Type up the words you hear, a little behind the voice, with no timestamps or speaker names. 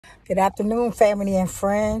Good afternoon, family and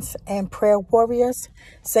friends and prayer warriors,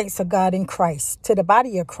 saints of God in Christ, to the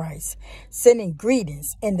body of Christ, sending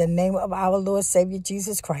greetings in the name of our Lord Savior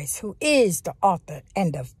Jesus Christ, who is the author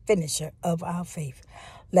and the finisher of our faith.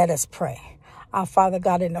 Let us pray. Our Father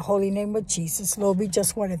God, in the holy name of Jesus, Lord, we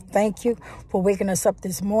just want to thank you for waking us up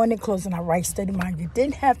this morning, closing our right state of mind. You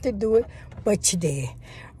didn't have to do it, but you did.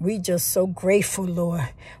 We just so grateful, Lord,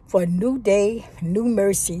 for a new day, new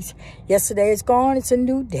mercies. Yesterday is gone. It's a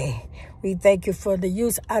new day. We thank you for the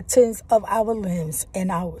use of our limbs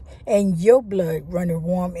and your blood running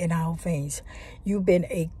warm in our veins. You've been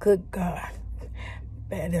a good God.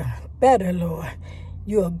 Better, Lord.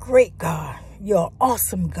 You're a great God. You're an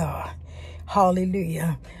awesome God.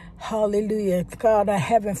 Hallelujah. Hallelujah. God, I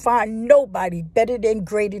haven't found nobody better than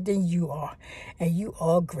greater than you are. And you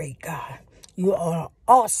are a great God. You are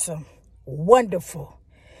awesome, wonderful,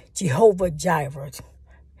 Jehovah Jireh.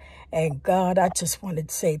 And God, I just want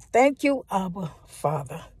to say thank you, Abba,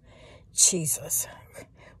 Father, Jesus.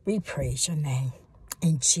 We praise your name.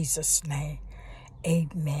 In Jesus' name,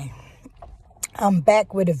 amen. I'm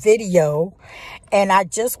back with a video, and I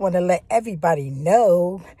just want to let everybody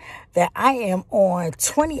know that I am on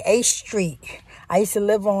 28th Street. I used to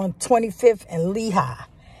live on 25th and Lehigh,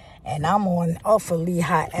 and I'm off of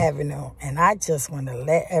Lehigh Avenue, and I just want to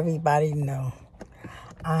let everybody know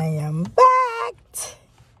I am back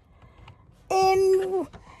in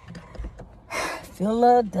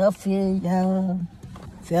Philadelphia.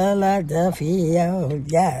 Philadelphia,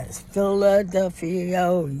 yes.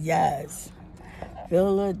 Philadelphia, yes.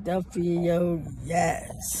 Philadelphia,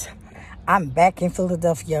 yes. I'm back in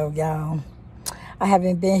Philadelphia, y'all. I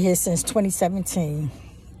haven't been here since 2017.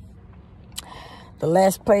 The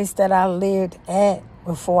last place that I lived at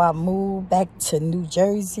before I moved back to New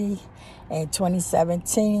Jersey in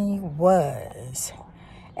 2017 was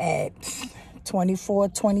at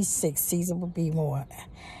 2426 Cesar B. Moore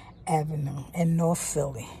Avenue in North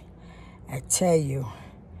Philly. I tell you,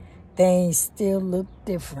 things still look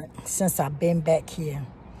different since I've been back here.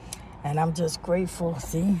 And I'm just grateful.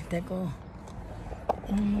 See, there go.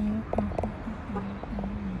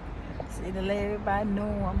 See, to let everybody know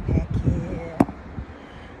I'm back here.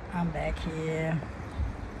 I'm back here.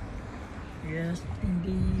 Yes,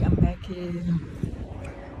 indeed, I'm back here.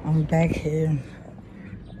 I'm back here.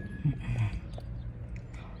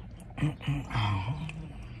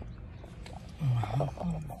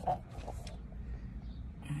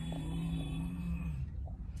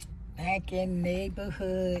 Back in the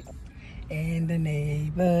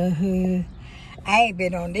neighborhood. I ain't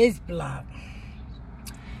been on this block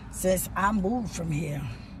since I moved from here.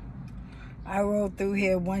 I rode through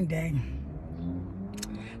here one day,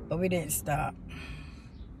 but we didn't stop.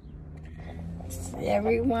 See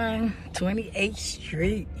everyone, 28th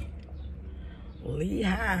Street,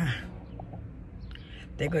 Lehigh.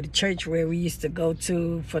 They go to church where we used to go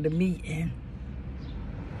to for the meeting.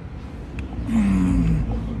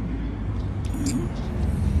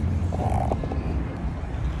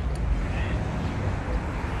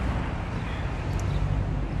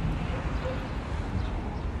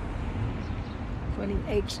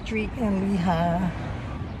 28th Street in Lehigh.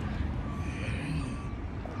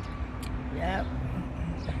 Yep.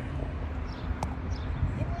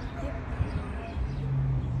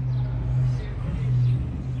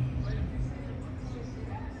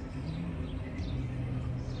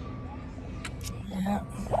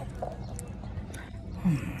 Yep.